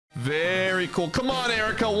Very cool. Come on,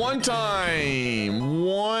 Erica. One time.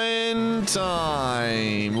 One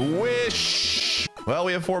time. Wish. Well,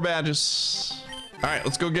 we have 4 badges. All right,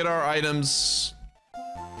 let's go get our items.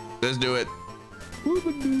 Let's do it.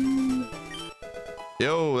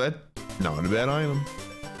 Yo, that not a bad item.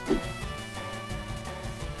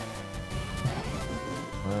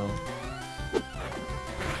 Well,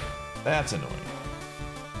 that's annoying.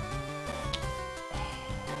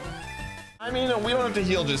 I mean, we don't have to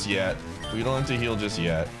heal just yet. We don't have to heal just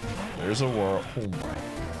yet. There's a world. Oh my God,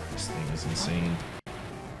 this thing is insane.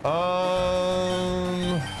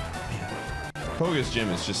 Man. Koga's gym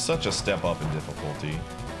is just such a step up in difficulty.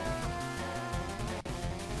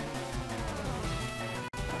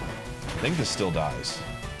 I think this still dies.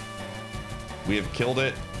 We have killed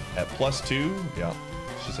it at +2. Yeah, it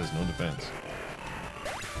just has no defense.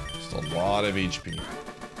 Just a lot of HP.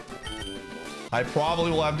 I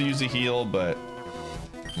probably will have to use a heal, but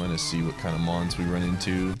I'm gonna see what kind of mons we run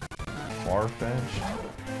into. Farfetch'd.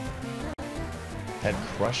 Had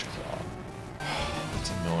Crush Claw.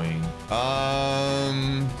 That's annoying.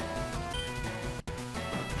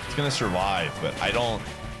 It's gonna survive, but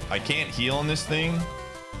I can't heal on this thing.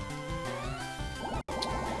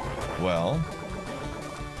 Well.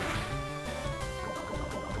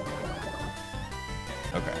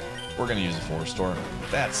 Okay, we're gonna use a 4-star.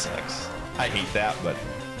 That sucks. I hate that, but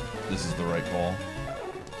this is the right call.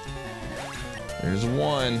 There's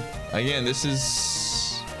one. Again, this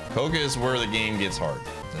is... Koga is where the game gets hard.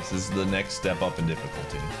 This is the next step up in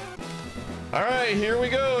difficulty. All right, here we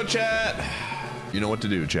go, chat. You know what to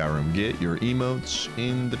do, chat room. Get your emotes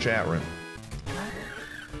in the chat room.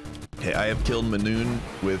 Okay, I have killed Manoon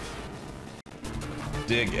with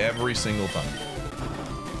Dig every single time.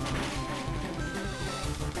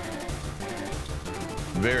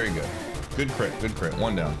 Very good. Good crit, good crit.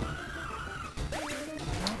 One down.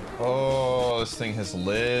 Oh, this thing has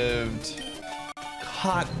lived.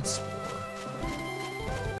 Cotton Spore.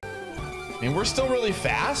 I mean, we're still really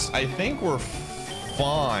fast. I think we're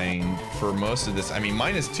fine for most of this. I mean,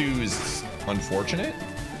 -2 is unfortunate,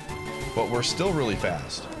 but we're still really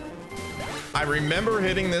fast. I remember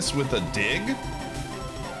hitting this with a dig,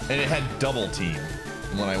 and it had double team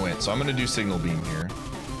when I went. So I'm gonna do signal beam here.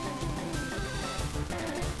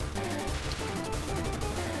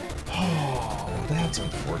 Oh, that's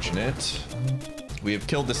unfortunate. We have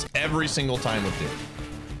killed this every single time with dig.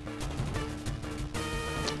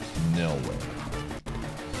 No way.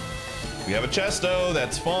 We have a chesto,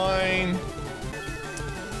 that's fine.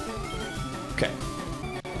 Okay.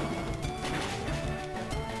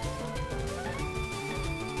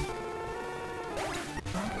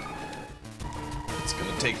 It's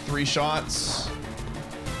gonna take 3 shots.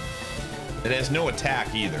 It has no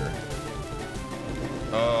attack either.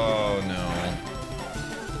 Oh no.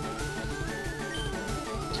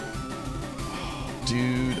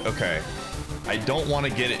 Dude, okay. I don't want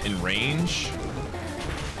to get it in range.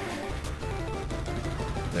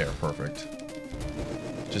 There, perfect.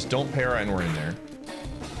 Just don't para and we're in there.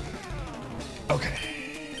 Okay.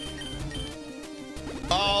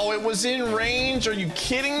 Oh, it was in range? Are you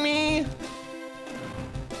kidding me?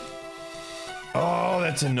 Oh,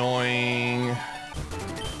 that's annoying.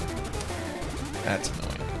 That's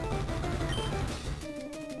annoying.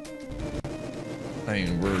 I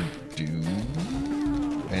mean, we're due.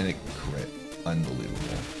 And it crit. Unbelievable.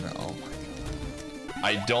 Oh my god.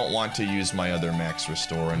 I don't want to use my other max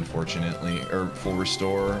restore, unfortunately, or full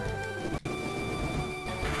restore.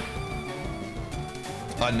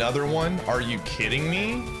 Another one? Are you kidding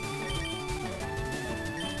me?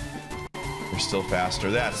 We're still faster.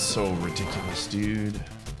 That's so ridiculous, dude.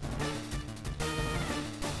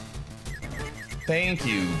 Thank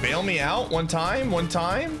you. Bail me out one time? One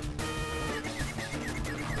time?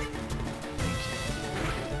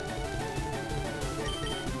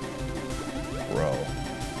 Bro.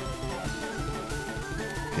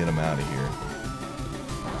 Get him out of here.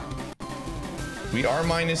 We are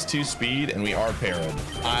 -2 speed and we are parried.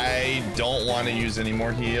 I don't want to use any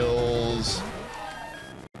more heals.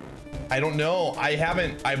 I don't know.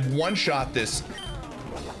 I've one-shot this.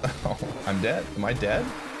 Oh, I'm dead. Am I dead?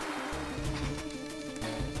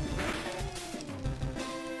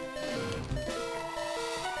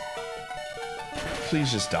 Please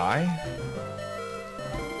just die.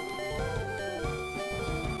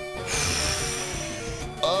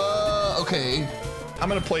 Okay. I'm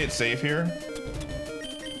gonna play it safe here.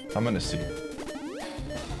 I'm gonna see.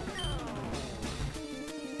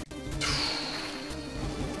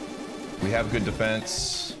 We have good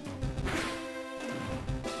defense.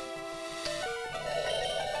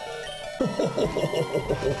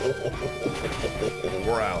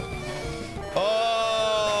 We're out.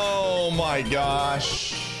 Oh my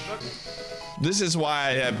gosh. This is why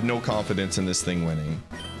I have no confidence in this thing winning.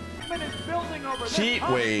 Heat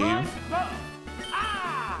wave.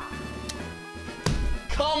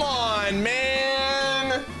 Come on,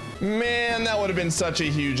 man. Man, that would have been such a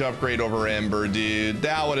huge upgrade over Ember, dude.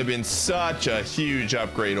 That would have been such a huge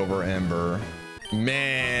upgrade over Ember.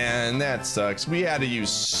 Man, that sucks. We had to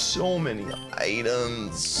use so many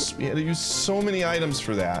items. We had to use so many items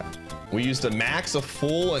for that. We used a max, a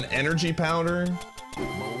full, an energy powder.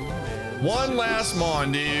 One last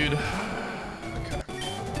Mon, dude. Okay.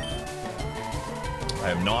 I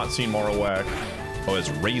have not seen Marowak. Oh, it's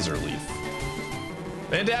Razor Leaf.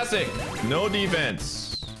 Fantastic. No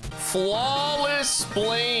defense. Flawless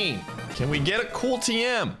Spleen. Can we get a cool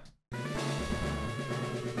TM?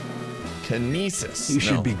 Kinesis. You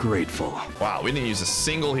should be grateful. Wow, we didn't use a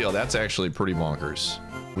single heal. That's actually pretty bonkers.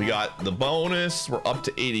 We got the bonus. We're up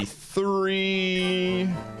to 83.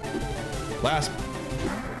 Last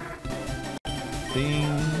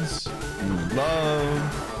things you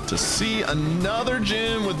love to see. Another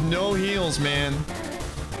gym with no heals, man.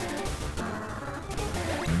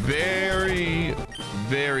 Very,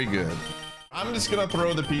 very good. I'm just gonna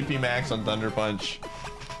throw the PP max on Thunder Punch.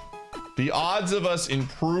 The odds of us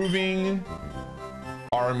improving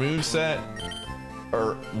our moveset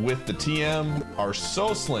or with the TM are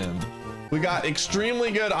so slim. We got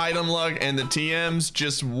extremely good item luck and the TMs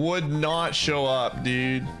just would not show up,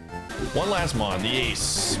 dude. One last Mon, the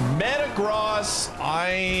Ace. Metagross,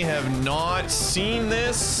 I have not seen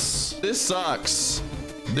this. This sucks.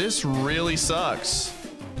 This really sucks.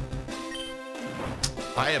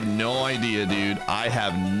 I have no idea, dude. I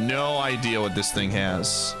have no idea what this thing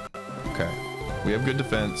has. Okay, we have good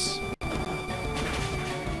defense.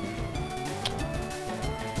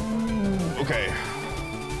 Okay.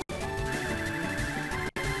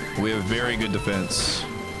 We have very good defense.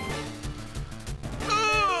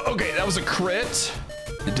 Okay, that was a crit.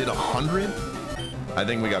 It did 100. I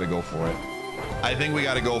think we gotta go for it. I think we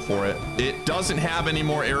gotta go for it. It doesn't have any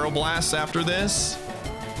more Aero Blasts after this.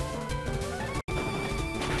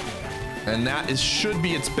 And that should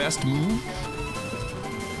be its best move.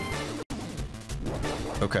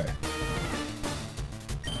 Okay.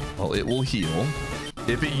 Well, it will heal.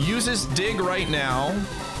 If it uses Dig right now,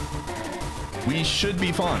 we should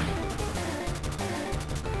be fine.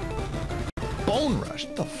 Bone Rush?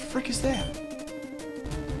 What the frick is that?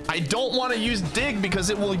 I don't want to use Dig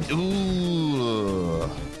because it will... Ooh.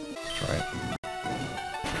 Let's try it.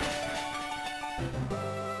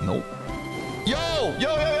 Nope. Yo!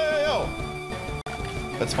 Yo, yo, yo, yo, yo!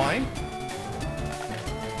 That's fine.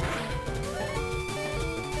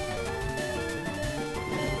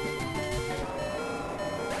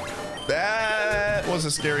 That was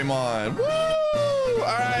a scary Mon. Woo! All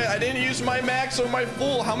right, I didn't use my max or my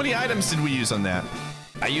full. How many items did we use on that?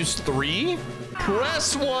 I used 3.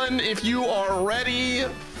 Press 1 if you are ready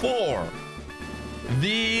for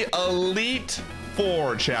the Elite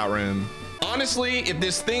Four, chat room. Honestly, if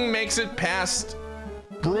this thing makes it past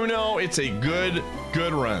Bruno, it's a good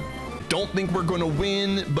run. Don't think we're going to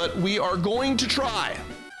win, but we are going to try.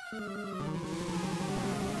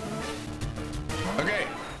 Okay.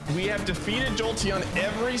 We have defeated Jolteon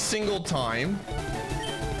every single time.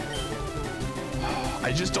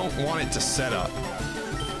 I just don't want it to set up.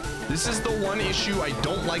 This is the one issue I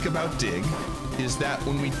don't like about Dig, is that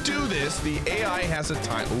when we do this, the AI has a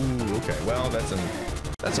time. Ooh, okay. Well, that's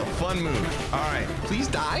a fun move. All right, please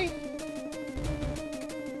die.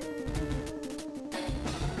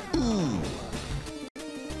 Ooh.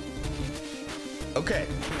 Okay.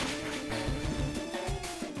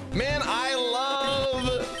 Man, I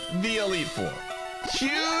love the Elite Four.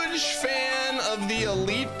 Huge fan of the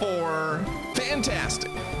Elite Four.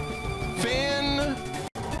 Fantastic. Fantastic.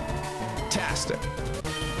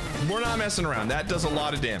 We're not messing around. That does a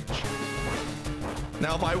lot of damage.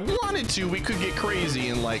 Now, if I wanted to, we could get crazy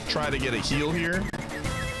and like try to get a heal here.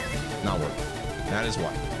 Not working. That is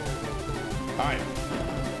why. All right.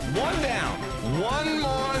 One down. One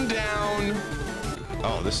Mon down.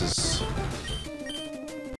 Oh, this is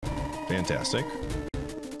fantastic.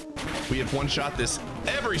 We have one-shot this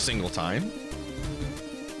every single time.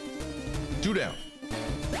 2 down.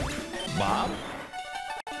 Bob.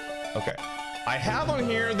 Okay. I have on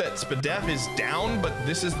here that Spadef is down, but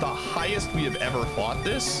this is the highest we have ever fought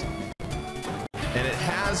this. And it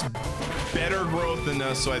has better growth than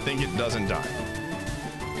us, so I think it doesn't die.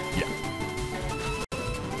 Yeah.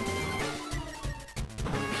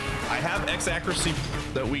 I have X accuracy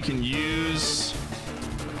that we can use.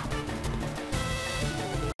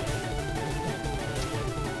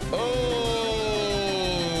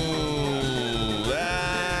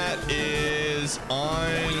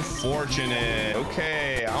 unfortunate.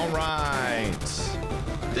 Okay, all right.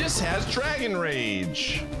 This has Dragon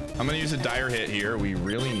Rage. I'm gonna use a dire hit here. We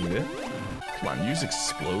really need it. Come on, use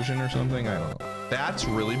explosion or something. I don't know. That's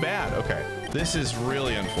really bad. Okay, this is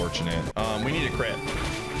really unfortunate. We need a crit.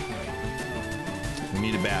 We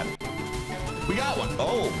need it bad. We got one.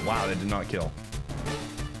 Oh, wow, that did not kill.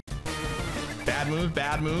 Bad move,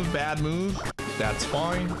 bad move, bad move. That's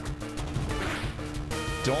fine.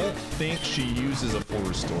 Don't think she uses a full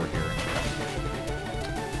restore here.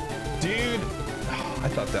 Dude, I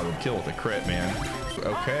thought that would kill with a crit, man.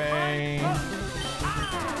 Okay.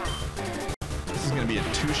 This is gonna be a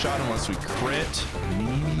 2-shot unless we crit.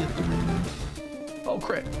 Maybe a 3. Oh,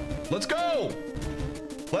 crit. Let's go.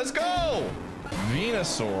 Let's go.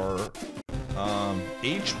 Venusaur.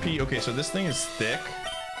 HP. Okay, so this thing is thick.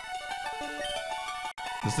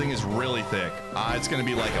 This thing is really thick. It's gonna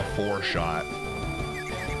be like a 4-shot.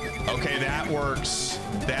 Okay, that works.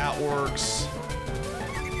 That works.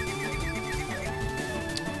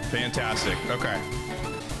 Fantastic. Okay.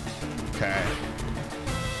 Okay.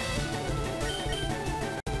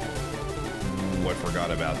 Ooh, I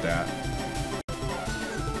forgot about that.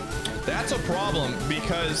 That's a problem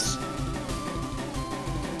because...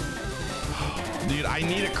 Dude, I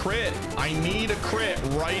need a crit. I need a crit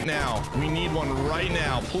right now. We need one right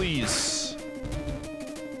now, please.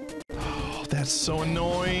 Oh, that's so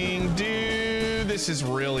annoying, dude. This is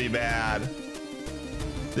really bad.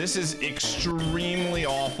 This is extremely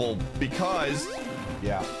awful because,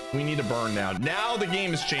 yeah, we need a burn now. Now the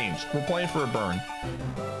game has changed. We're playing for a burn.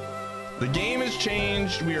 The game has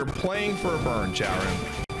changed. We are playing for a burn, chat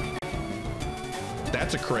room.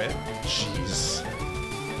 That's a crit. Jeez.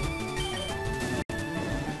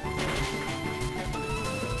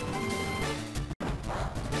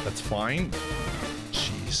 That's fine.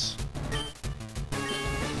 Jeez.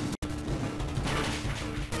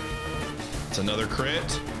 It's another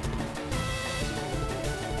crit.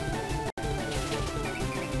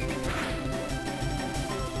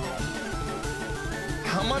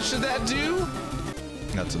 How much did that do?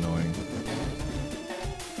 That's annoying.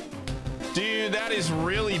 Dude, that is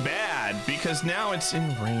really bad because now it's in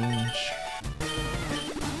range.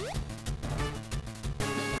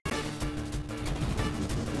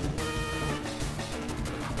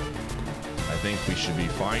 I think we should be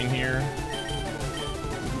fine here.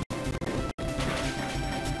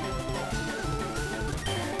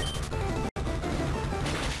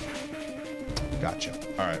 Gotcha.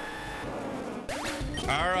 All right.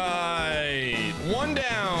 All right. One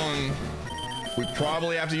down. We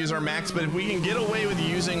probably have to use our max, but if we can get away with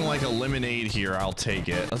using like a lemonade here, I'll take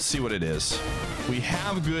it. Let's see what it is. We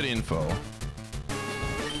have good info.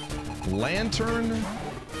 Lantern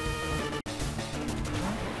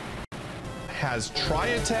has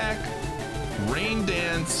Tri-Attack, Rain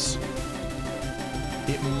Dance.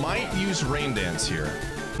 It might use Rain Dance here.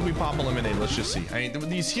 We pop a lemonade, let's just see. I mean,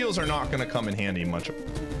 these heals are not gonna come in handy much.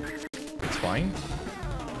 It's fine.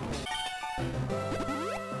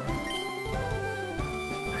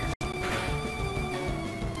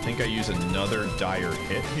 I think I use another dire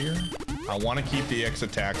hit here. I want to keep the X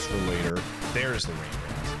attacks for later. There's the Rain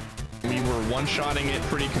Dance. We were one-shotting it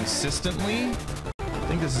pretty consistently. I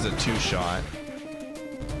think this is a 2-shot.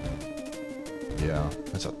 Yeah,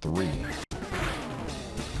 that's a 3.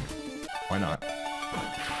 Why not?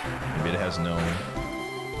 Maybe it has no...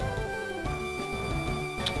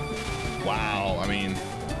 Wow, I mean...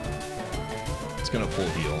 It's gonna full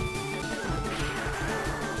heal.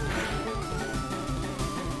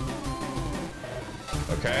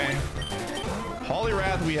 Okay.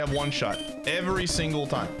 Poliwrath, we have 1 shot every single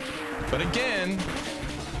time. But again,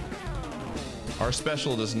 our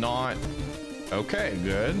special does not... Okay,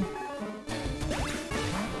 good.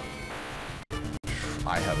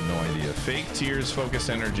 I have no idea. Fake Tears, Focus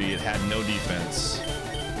Energy, it had no defense.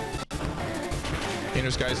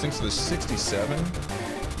 Painter's Guys thinks of the 67.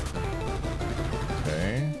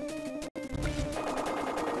 Okay.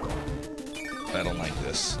 I don't like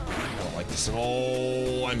this. I don't like this at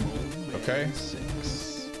all. I'm... Okay.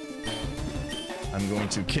 6. I'm going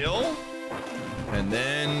to kill. And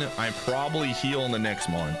then I probably heal in the next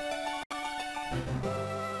mon.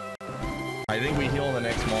 I think we heal in the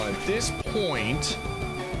next mon. At this point...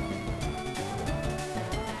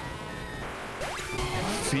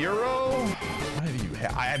 Firo? What do you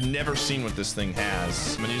have? I have never seen what this thing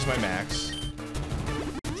has. I'm gonna use my max.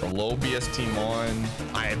 It's a low BST mon.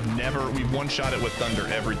 I have never... We've one-shot it with Thunder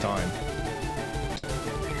every time.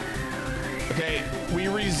 Okay, we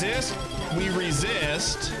resist. We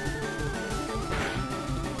resist.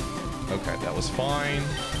 Okay, that was fine.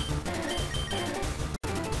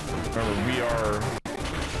 Remember, we are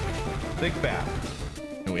Thick bat.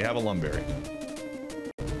 And we have a Lumberry.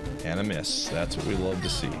 And a miss. That's what we love to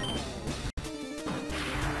see.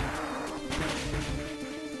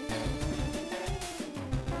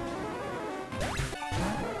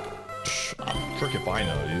 Frick if I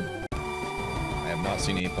know, dude. I have not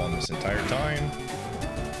seen Napalm this entire time.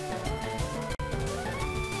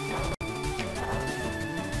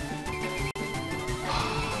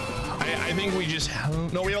 I think we just...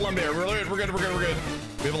 No, we have a Lumberry. We're good. We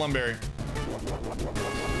have a Lumberry.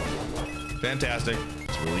 Fantastic.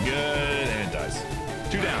 It's really good. And it dies.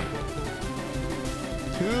 2 down.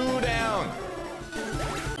 2 down.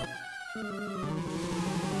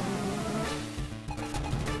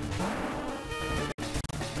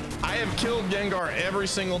 I have killed Gengar every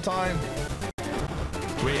single time.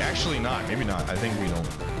 Wait, actually not. Maybe not. I think we don't.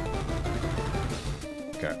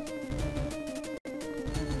 Okay.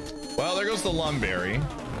 Well, there goes the Lumberry.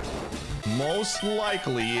 Most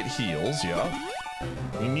likely it heals, yeah.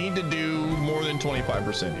 We need to do more than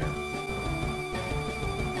 25% here.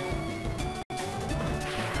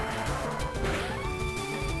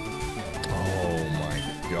 Oh my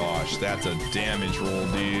gosh, that's a damage roll,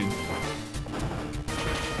 dude.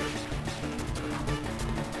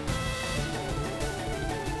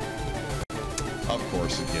 Of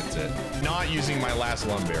course it gets it. Not using my last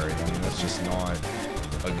Lumberry. I mean, that's just not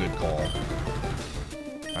a good call.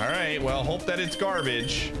 All right, well, hope that it's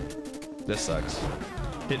garbage. This sucks.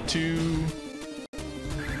 Hit 2.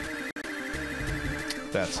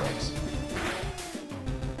 That sucks.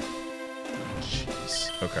 Jeez.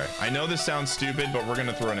 Okay, I know this sounds stupid, but we're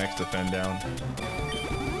gonna throw an X defend down.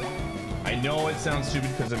 I know it sounds stupid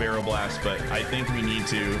because of Aeroblast, but I think we need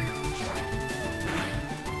to.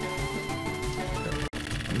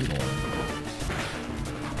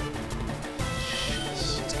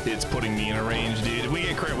 It's putting me in a range, dude. We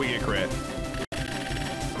get crit, we get crit.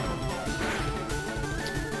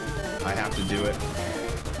 I have to do it.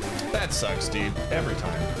 That sucks, dude. Every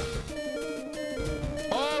time.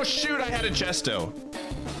 Oh, shoot, I had a Chesto.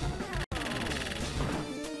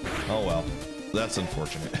 Oh, well. That's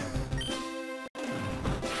unfortunate.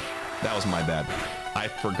 That was my bad. I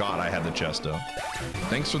forgot I had the Chesto.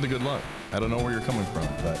 Thanks for the good luck. I don't know where you're coming from,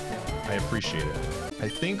 but I appreciate it. I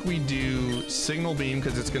think we do Signal Beam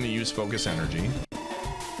because it's going to use Focus Energy.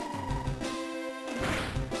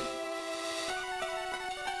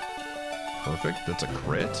 Perfect. That's a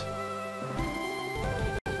crit.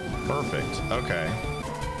 Perfect. Okay.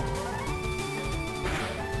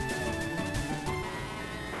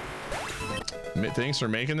 Thanks for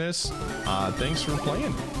making this. Thanks for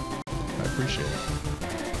playing. I appreciate it.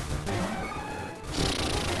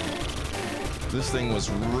 This thing was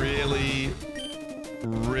really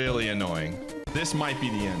annoying. This might be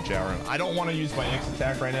the end, Jaren. I don't want to use my X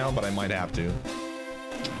attack right now, but I might have to.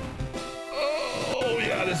 Oh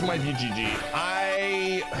yeah, this might be GG.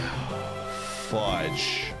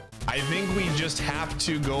 Fudge. I think we just have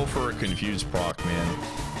to go for a confused proc, man.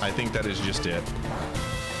 I think that is just it.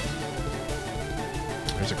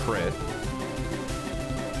 There's a crit.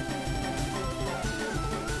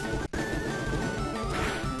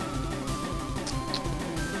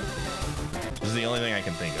 This is the only thing I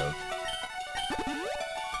can think of.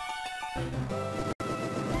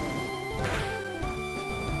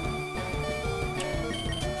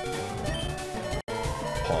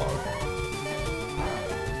 Hog.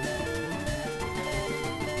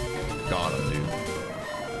 Got him, dude.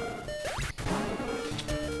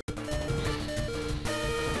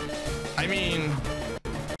 I mean,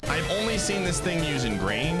 I've only seen this thing use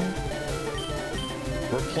Ingrain.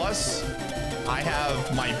 Plus, I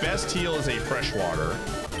have my best heal is a Freshwater.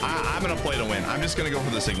 I'm gonna play to win. I'm just gonna go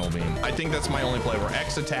for the Signal Beam. I think that's my only play. Where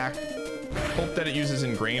X attack. Hope that it uses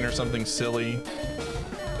Ingrain or something silly.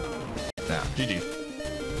 Nah, GG.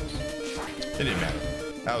 It didn't matter.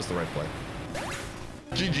 That was the right play.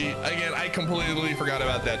 GG. Again, I completely forgot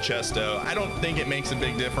about that Chesto. I don't think it makes a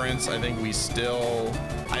big difference. I think we're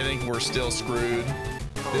still screwed.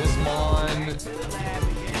 This Mon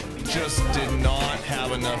just did not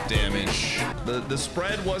have enough damage. The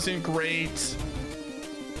spread wasn't great.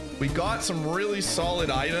 We got some really solid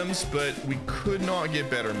items, but we could not get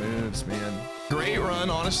better moves, man. Great run,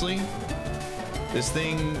 honestly. This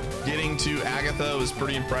thing getting to Agatha was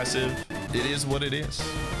pretty impressive. It is what it is.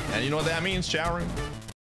 And you know what that means, chat room?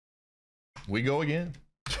 We go again.